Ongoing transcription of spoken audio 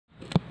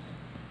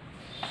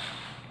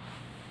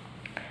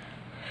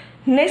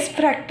Next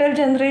fractal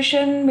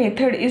generation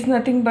method is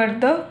nothing but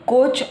the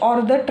Koch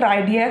or the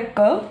Triadic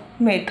curve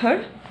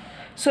method.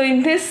 So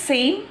in this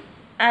same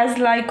as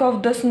like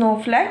of the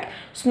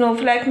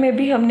snowflake में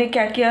भी हमने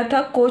क्या किया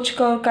था, coach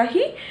curve का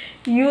ही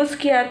use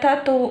किया था,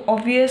 तो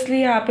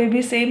ऑब्वियसली यहाँ पे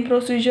भी सेम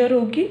प्रोसीजर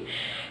होगी.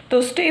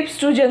 तो steps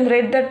to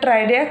generate the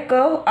triadic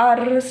curve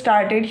are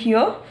started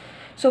here.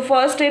 So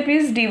first step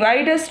is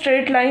divide a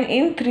straight line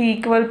in 3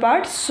 equal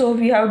parts. So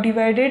we have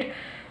divided,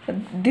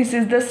 this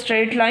is the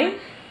straight line,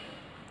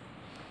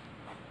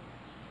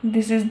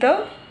 this is the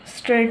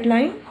straight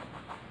line.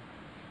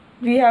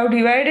 We have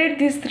divided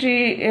this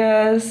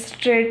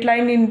straight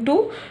line into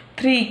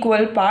 3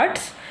 equal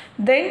parts.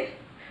 Then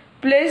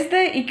place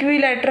the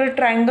equilateral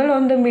triangle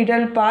on the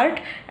middle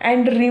part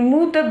and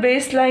remove the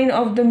baseline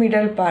of the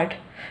middle part.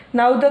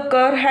 Now the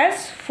curve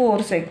has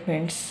 4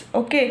 segments.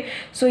 Okay,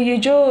 so ये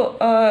जो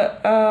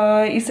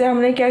इसे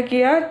हमने क्या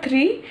किया,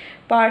 3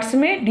 parts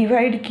में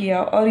divide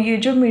किया, और ये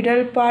जो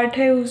मिडल पार्ट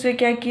है उसे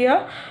क्या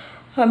किया,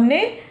 हमने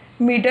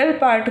मिडल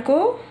पार्ट को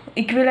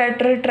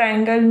इक्विलैटरल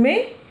ट्रायंगल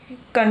में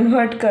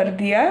कन्वर्ट कर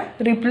दिया,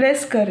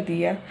 रिप्लेस कर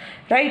दिया,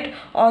 राइट.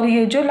 और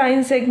ये जो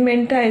लाइन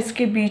सेगमेंट था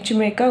इसके बीच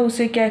में का,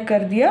 उसे क्या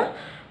कर दिया,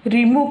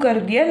 रिमूव कर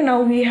दिया.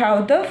 Now we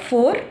have the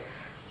 4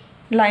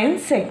 line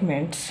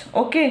segments.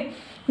 Okay,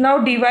 now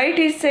divide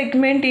इस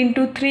segment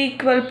into 3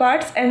 equal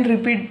parts and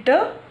repeat the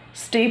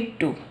step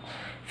 2.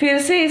 फिर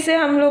से इसे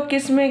हम लोग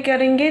किस में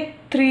करेंगे,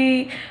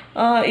 3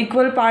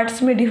 इक्वल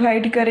पार्ट्स में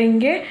डिवाइड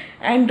करेंगे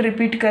एंड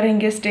रिपीट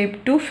करेंगे स्टेप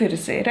 2 फिर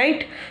से,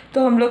 राइट.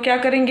 तो हम लोग क्या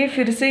करेंगे,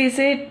 फिर से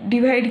इसे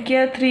डिवाइड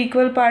किया 3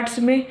 इक्वल पार्ट्स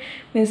में,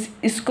 मीन्स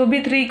इसको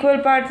भी 3 इक्वल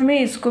पार्ट में,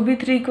 इसको भी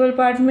 3 इक्वल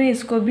पार्ट में,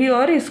 इसको भी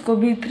और इसको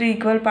भी 3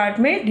 इक्वल पार्ट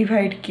में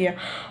डिवाइड किया.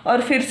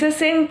 और फिर से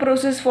सेम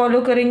प्रोसेस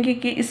फॉलो करेंगे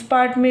कि इस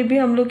पार्ट में भी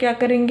हम लोग क्या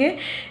करेंगे,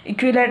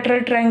 इक्विलैटरल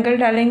ट्रायंगल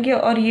डालेंगे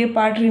और ये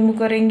पार्ट रिमूव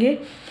करेंगे.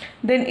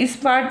 देन इस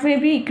पार्ट में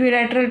भी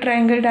इक्विलैटरल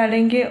ट्रायंगल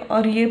डालेंगे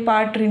और ये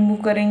पार्ट रिमूव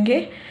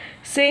करेंगे.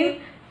 सेम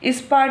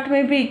इस पार्ट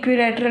में भी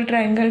इक्विलैटरल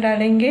ट्रायंगल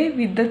डालेंगे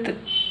विद द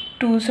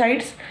 2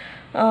 साइड्स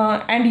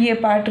एंड ये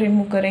पार्ट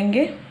रिमूव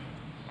करेंगे.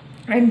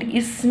 एंड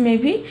इसमें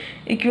भी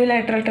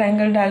इक्विलैटरल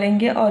ट्रायंगल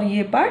डालेंगे और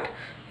ये पार्ट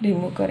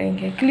रिमूव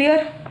करेंगे.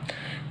 Clear.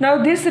 Now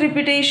this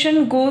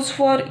repetition goes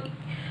for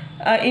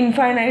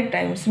infinite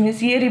times,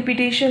 means ये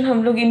रिपीटेशन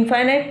हम लोग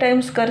इनफाइनाइट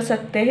टाइम्स कर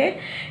सकते हैं.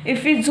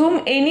 If we zoom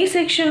any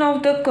section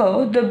of the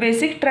curve the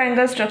basic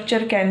triangle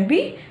structure can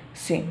be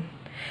same.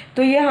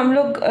 तो ये हम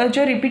लोग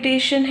जो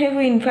रिपीटेशन है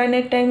वो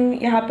इनफाइनाइट टाइम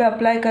यहाँ पे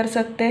अप्लाई कर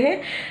सकते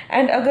हैं.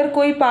 एंड अगर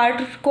कोई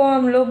पार्ट को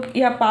हम लोग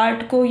या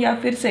पार्ट को या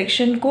फिर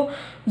सेक्शन को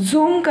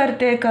जूम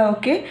करते हैं कर्व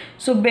के,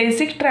 so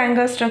basic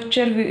triangle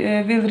structure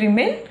will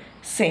remain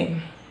same,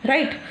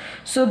 right.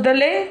 So the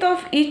length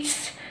of each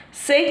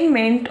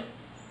segment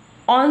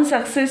on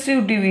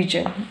successive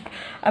division,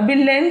 अभी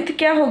लेंथ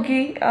क्या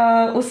होगी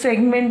उस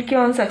सेगमेंट की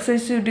on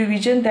successive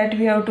division, that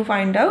we have to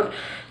find out.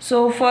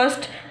 So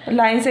first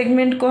line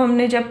segment को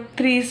हमने जब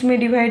 3 में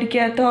divide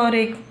किया था और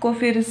एक को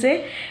फिर से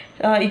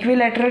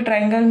इक्विलैटरल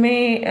ट्रायंगल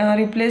में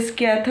रिप्लेस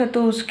किया था,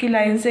 तो उसकी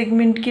लाइन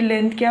सेगमेंट की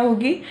लेंथ क्या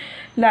होगी,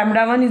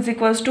 λ1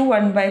 =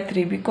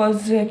 1/3,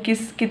 बिकॉज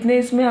कितने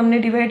इसमें हमने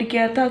डिवाइड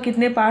किया था,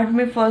 कितने पार्ट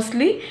में,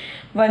 फर्स्टली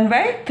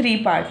 1/3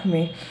 पार्ट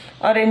में.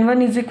 और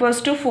n1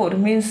 = 4,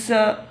 मीन्स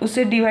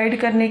उसे डिवाइड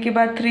करने के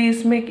बाद 3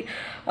 इसमें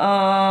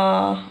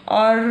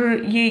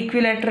और ये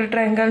इक्विलैटरल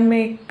ट्रायंगल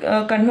में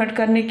कन्वर्ट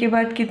करने के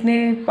बाद कितने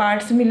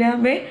पार्ट्स मिले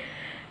हमें,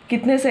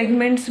 कितने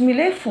सेगमेंट्स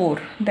मिले, 4.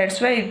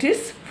 That's why it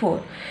is 4.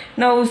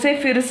 ना उसे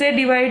फिर से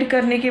डिवाइड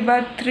करने के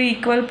बाद 3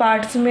 इक्वल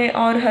पार्ट्स में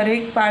और हर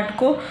एक पार्ट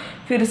को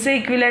फिर से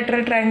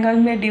इक्विलैटरल ट्रायंगल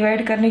में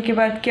डिवाइड करने के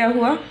बाद क्या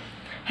हुआ,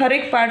 हर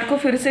एक पार्ट को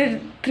फिर से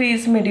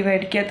 3 में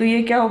डिवाइड किया, तो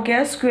ये क्या हो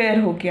गया, स्क्वायर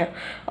हो गया.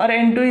 और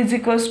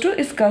n2 =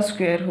 इसका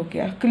स्क्वायर हो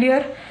गया.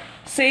 क्लियर.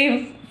 सेम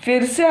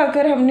फिर से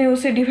अगर हमने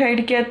उसे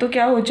डिवाइड किया तो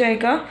क्या हो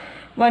जाएगा,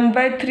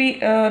 1/3.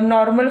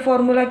 नॉर्मल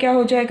फॉर्मूला क्या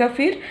हो जाएगा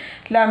फिर,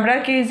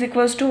 λk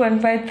 =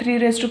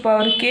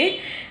 1/3k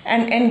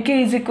and nk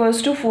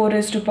 =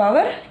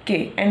 4k.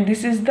 and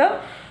this is the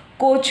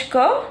Koch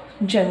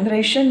curve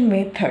generation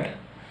method.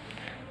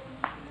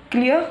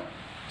 Clear.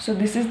 So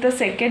this is the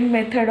second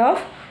method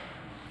of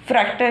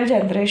fractal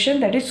generation,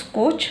 that is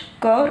Koch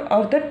curve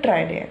or the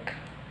Triadic.